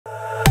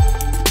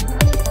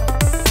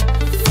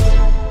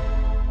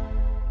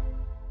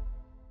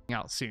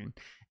out soon.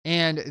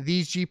 And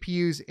these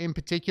GPUs in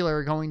particular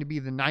are going to be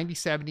the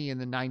 9070 and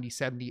the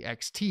 9070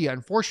 XT.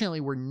 Unfortunately,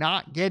 we're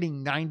not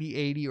getting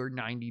 9080 or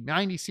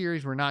 9090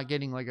 series. We're not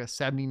getting like a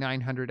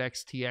 7900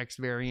 XTX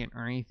variant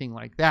or anything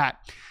like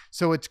that.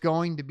 So it's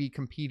going to be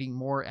competing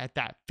more at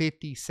that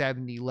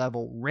 5070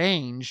 level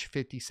range.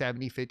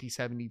 5070,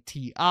 5070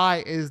 Ti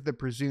is the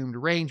presumed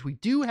range. We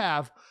do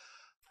have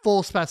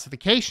full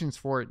specifications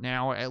for it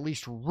now, at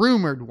least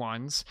rumored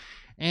ones,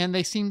 and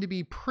they seem to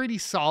be pretty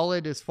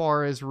solid as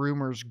far as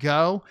rumors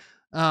go.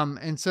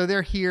 And so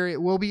they're here.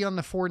 It will be on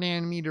the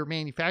 4nm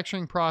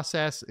manufacturing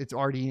process. It's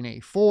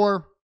RDNA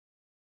 4.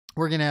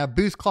 We're going to have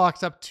boost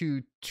clocks up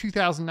to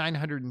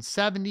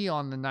 2970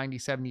 on the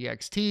 9070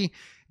 XT,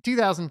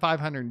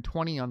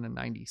 2520 on the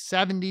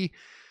 9070.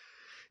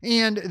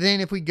 And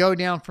then if we go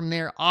down from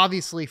there,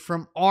 obviously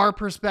from our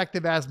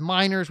perspective as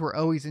miners, we're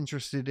always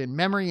interested in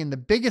memory. And the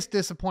biggest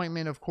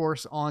disappointment, of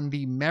course, on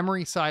the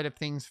memory side of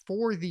things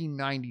for the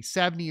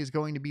 9070 is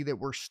going to be that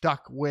we're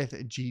stuck with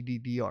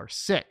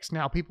GDDR6.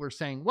 Now, people are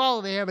saying,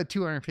 well, they have a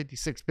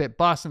 256-bit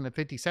bus and the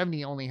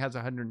 5070 only has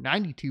a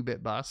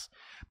 192-bit bus,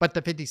 but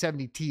the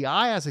 5070 Ti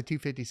has a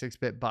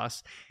 256-bit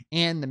bus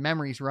and the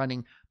memory's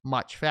running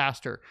much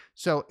faster.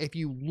 So if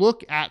you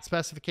look at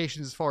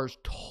specifications as far as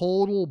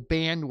total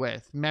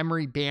bandwidth,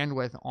 memory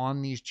bandwidth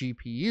on these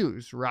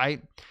GPUs, right?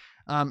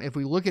 If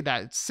we look at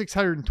that, it's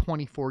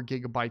 624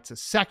 gigabytes a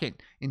second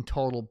in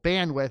total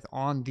bandwidth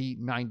on the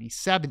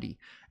 9070.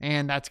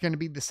 And that's going to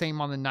be the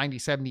same on the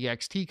 9070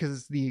 XT because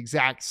it's the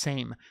exact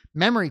same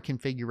memory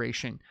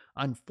configuration.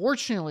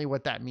 Unfortunately,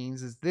 what that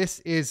means is this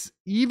is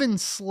even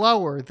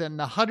slower than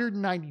the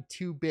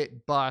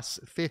 192-bit bus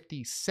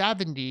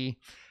 5070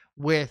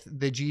 with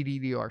the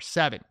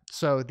GDDR7.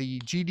 So the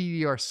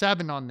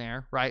GDDR7 on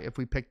there, right? If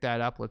we pick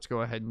that up, let's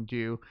go ahead and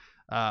do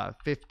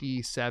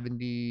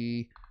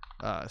 5070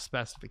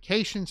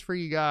 specifications for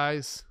you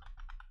guys.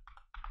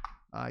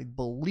 I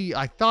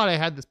thought I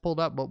had this pulled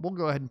up, but we'll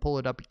go ahead and pull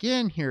it up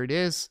again. Here it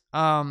is.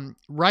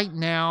 Right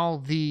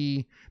now,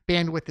 the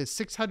bandwidth is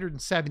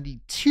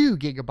 672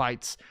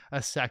 gigabytes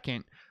a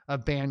second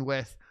of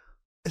bandwidth.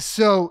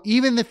 So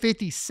even the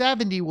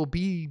 5070 will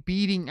be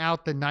beating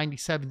out the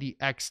 9070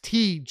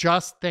 XT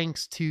just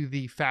thanks to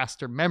the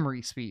faster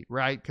memory speed,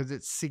 right? Because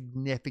it's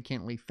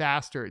significantly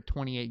faster at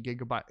 28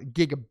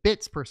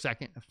 gigabits per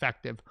second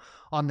effective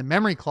on the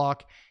memory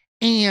clock.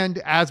 And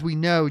as we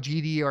know,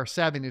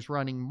 GDDR7 is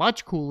running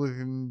much cooler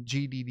than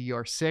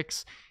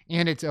GDDR6,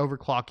 and it's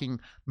overclocking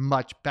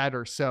much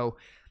better. So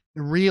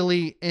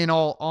really, in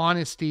all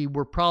honesty,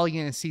 we're probably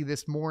going to see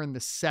this more in the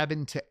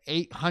 700 to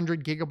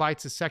 800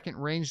 gigabytes a second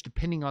range,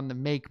 depending on the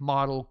make,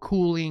 model,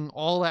 cooling,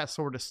 all that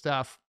sort of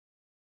stuff.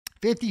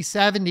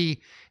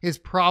 5070 is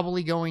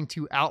probably going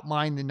to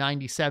outmine the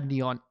 9070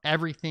 on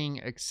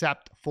everything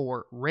except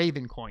for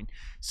Ravencoin,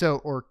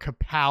 or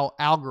KAS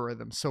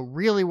algorithm. So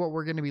really what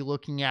we're going to be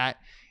looking at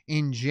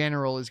in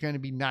general is going to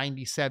be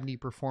 9070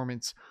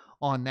 performance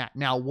on that.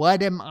 Now,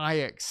 what am I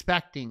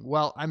expecting?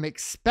 Well, I'm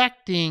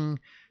expecting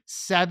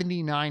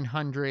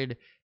 7900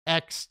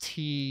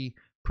 XT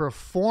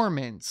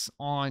performance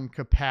on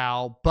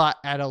KAS, but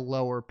at a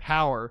lower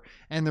power.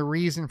 And the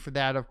reason for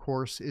that, of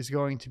course, is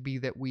going to be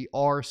that we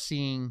are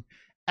seeing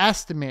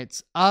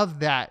estimates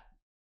of that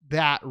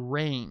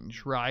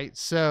range, right?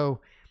 So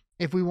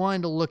if we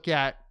wanted to look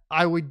at,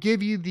 I would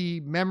give you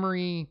the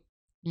memory,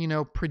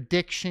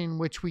 prediction,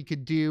 which we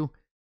could do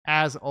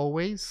as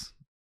always.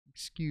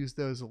 Excuse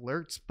those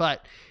alerts.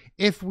 But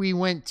if we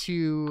went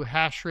to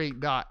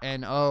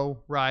hashrate.no,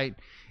 right,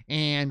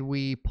 and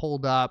we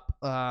pulled up,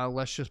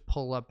 let's just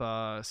pull up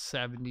a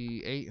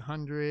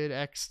 7800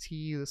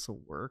 XT, this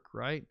will work,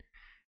 right?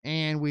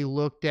 And we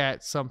looked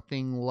at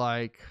something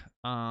like,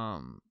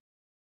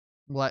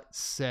 let's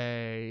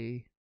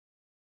say,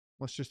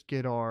 let's just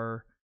get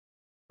our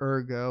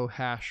Ergo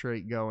hash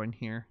rate going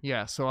here.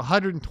 Yeah, so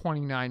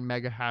 129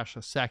 mega hash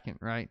a second,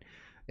 right?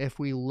 If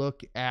we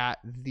look at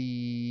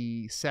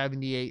the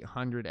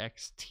 7800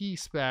 XT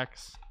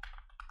specs,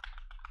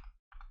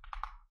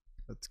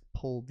 let's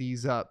pull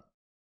these up.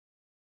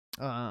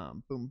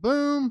 Boom,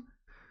 boom.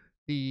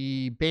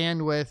 The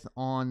bandwidth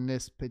on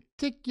this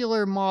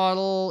particular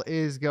model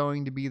is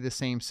going to be the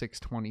same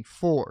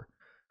 624.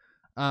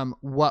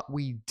 What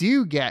we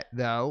do get,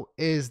 though,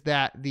 is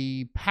that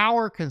the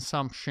power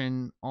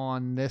consumption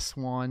on this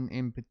one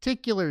in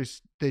particular,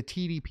 the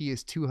TDP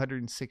is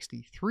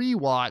 263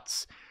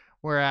 watts,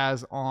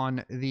 whereas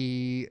on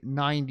the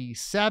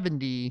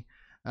 9070,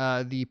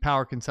 the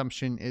power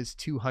consumption is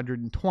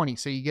 220.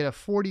 So you get a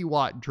 40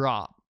 watt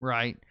drop,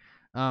 right?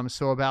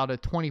 So about a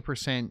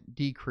 20%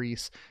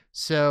 decrease.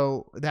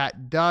 So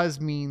that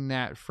does mean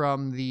that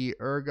from the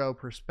Ergo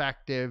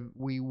perspective,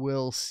 we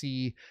will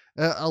see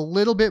a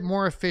little bit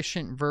more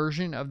efficient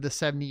version of the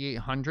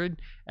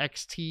 7800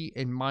 XT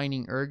in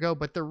mining Ergo.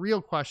 But the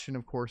real question,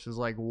 of course, is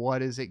like,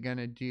 what is it going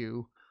to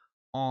do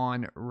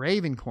on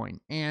Ravencoin?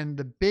 And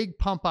the big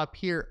pump up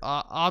here,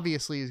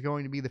 obviously, is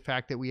going to be the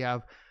fact that we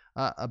have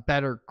a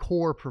better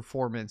core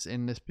performance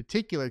in this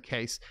particular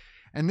case.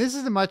 And this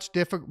is a much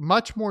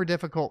more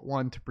difficult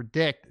one to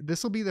predict.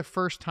 This will be the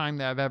first time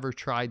that I've ever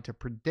tried to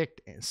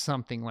predict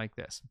something like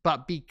this.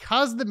 But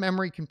because the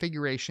memory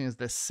configuration is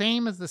the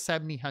same as the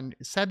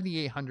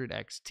 7800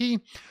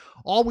 XT,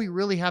 all we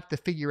really have to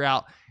figure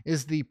out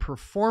is the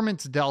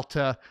performance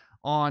delta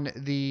on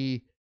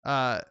the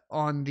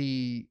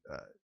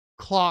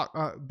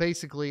clock,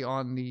 basically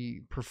on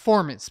the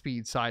performance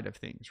speed side of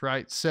things,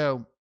 right?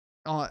 So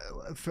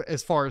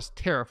as far as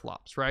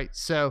teraflops, right?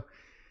 So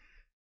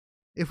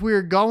if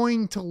we're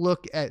going to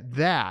look at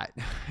that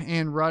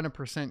and run a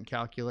percent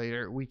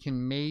calculator, we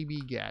can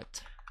maybe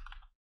get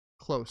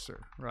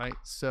closer, right?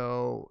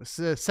 So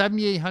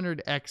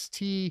 7800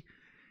 XT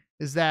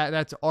is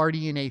that's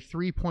RDNA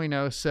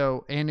 3.0,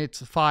 so, and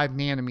it's 5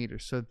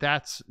 nanometers. So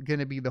that's going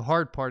to be the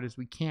hard part, is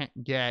we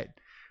can't get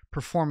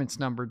performance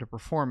number to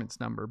performance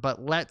number.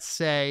 But let's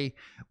say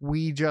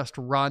we just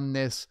run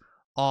this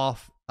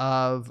off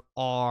of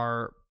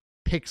our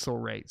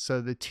pixel rate. So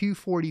the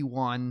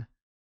 241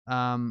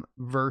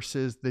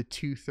 versus the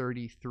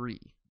 233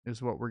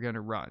 is what we're going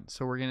to run.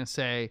 So we're going to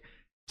say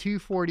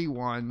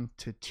 241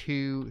 to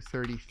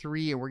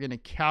 233, and we're going to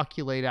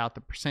calculate out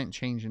the percent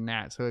change in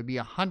that. So it'd be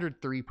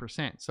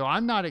 103%. So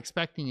I'm not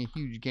expecting a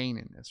huge gain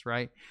in this,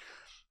 right?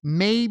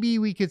 Maybe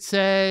we could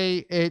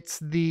say it's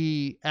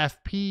the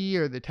FP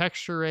or the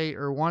texture rate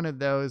or one of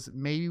those.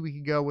 Maybe we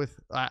could go with,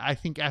 I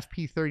think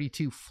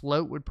FP32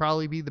 float would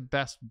probably be the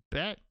best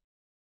bet.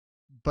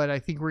 But I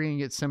think we're going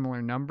to get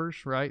similar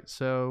numbers, right?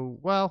 So,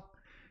 well,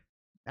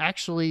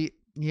 actually,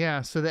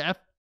 yeah. So the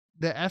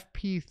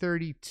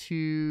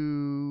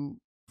FP32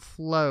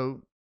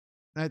 float,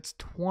 that's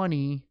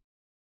 20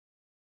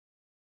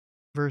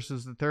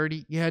 versus the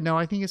 30. Yeah, no,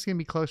 I think it's going to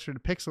be closer to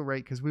pixel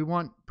rate because we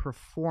want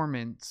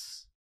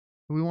performance.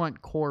 We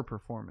want core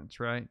performance,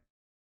 right?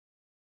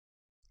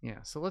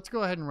 Yeah, so let's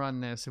go ahead and run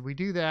this. If we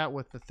do that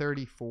with the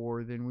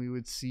 34, then we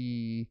would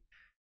see...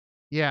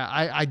 Yeah,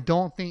 I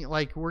don't think,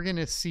 like, we're going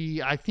to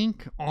see, I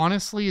think,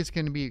 honestly, it's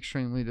going to be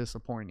extremely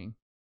disappointing.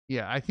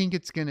 Yeah, I think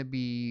it's going to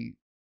be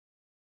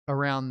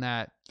around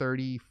that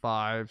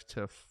 35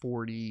 to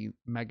 40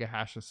 mega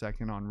hash a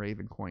second on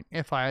Ravencoin,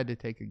 if I had to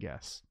take a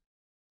guess.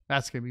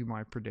 That's going to be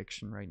my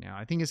prediction right now.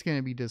 I think it's going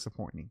to be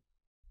disappointing.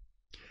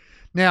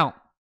 Now,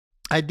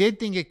 I did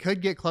think it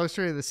could get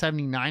closer to the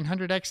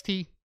 7900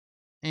 XT.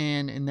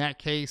 And in that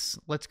case,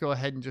 let's go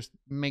ahead and just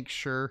make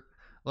sure.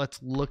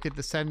 Let's look at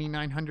the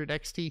 7900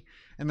 XT.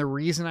 And the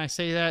reason I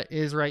say that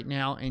is right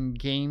now in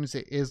games,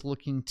 it is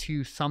looking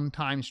to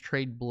sometimes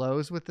trade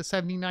blows with the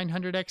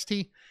 7900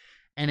 XT.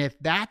 And if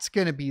that's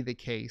going to be the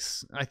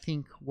case, I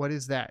think, what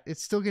is that?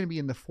 It's still going to be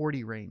in the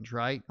 40 range,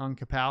 right? On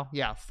Kapal.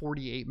 Yeah,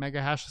 48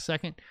 mega hash a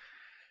second.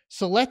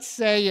 So let's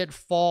say it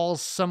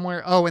falls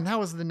somewhere. Oh, and that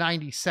was the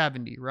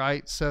 9070,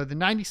 right? So the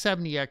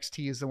 9070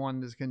 XT is the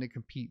one that's going to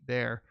compete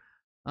there.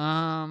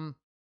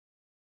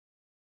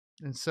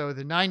 And so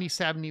the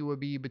 9070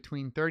 would be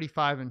between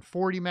 35 and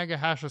 40 mega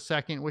hash a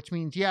second, which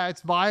means, yeah,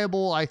 it's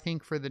viable, I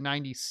think, for the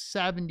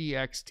 9070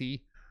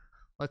 XT.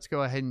 Let's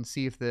go ahead and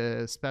see if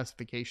the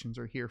specifications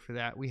are here for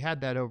that. We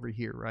had that over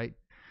here, right?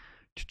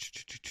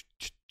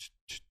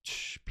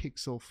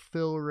 Pixel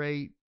fill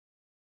rate.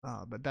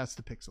 But that's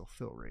the pixel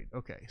fill rate.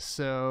 Okay,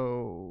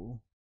 so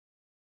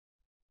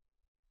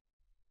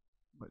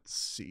let's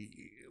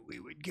see. We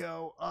would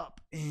go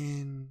up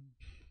in...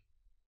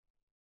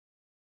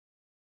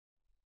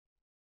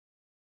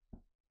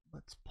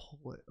 Let's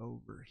pull it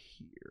over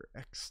here.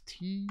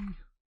 XT.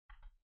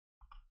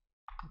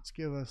 Let's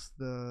give us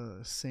the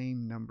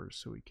same numbers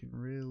so we can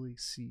really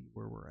see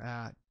where we're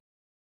at.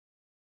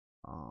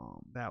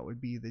 That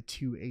would be the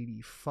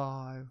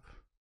 285.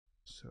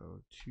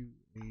 So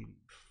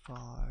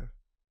 285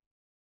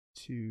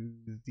 to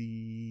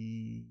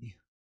the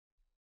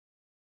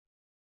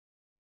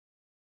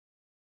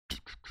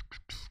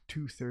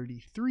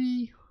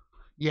 233.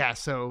 Yeah,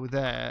 so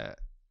the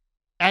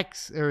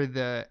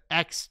the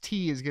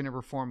XT is going to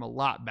perform a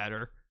lot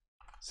better.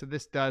 So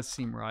this does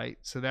seem right.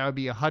 So that would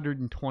be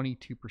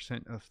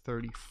 122% of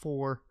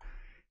 34.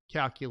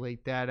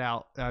 Calculate that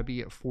out. That'd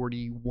be at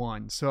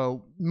 41.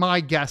 So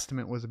my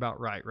guesstimate was about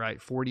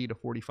right? 40 to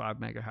 45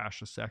 mega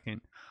hash a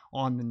second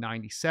on the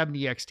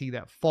 9070 XT.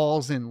 That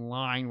falls in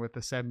line with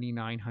the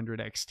 7900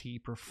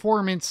 XT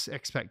performance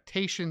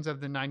expectations of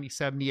the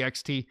 9070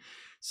 XT.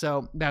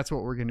 So that's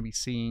what we're going to be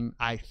seeing,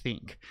 I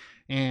think.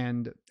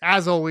 And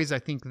as always, I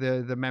think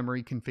the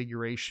memory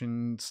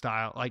configuration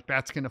style, like,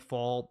 that's going to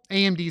fall.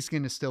 AMD is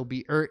going to still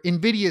be, or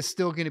NVIDIA is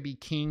still going to be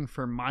king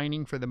for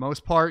mining for the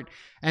most part.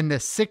 And the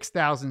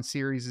 6000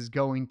 series is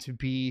going to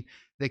be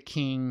the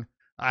king,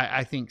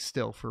 I think,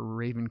 still for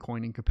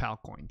Ravencoin and Kapal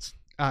coins.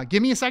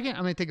 Give me a second.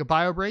 I'm going to take a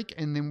bio break,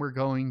 and then we're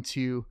going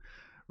to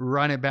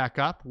run it back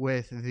up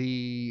with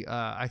the,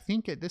 I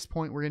think at this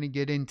point, we're going to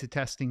get into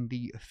testing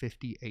the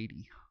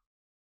 5080.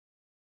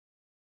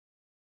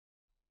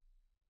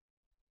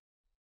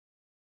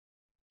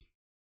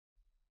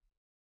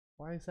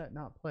 Why is that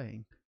not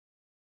playing?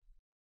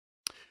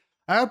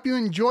 I hope you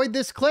enjoyed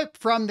this clip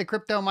from the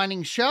Crypto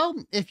Mining Show.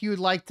 If you would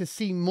like to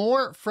see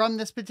more from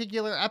this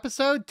particular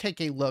episode,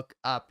 take a look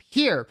up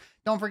here.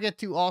 Don't forget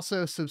to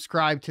also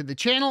subscribe to the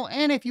channel.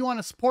 And if you want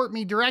to support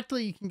me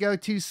directly, you can go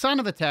to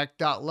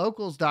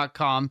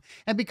sonofatech.locals.com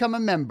and become a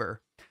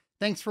member.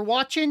 Thanks for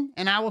watching,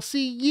 and I will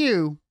see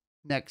you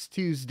next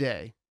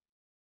Tuesday.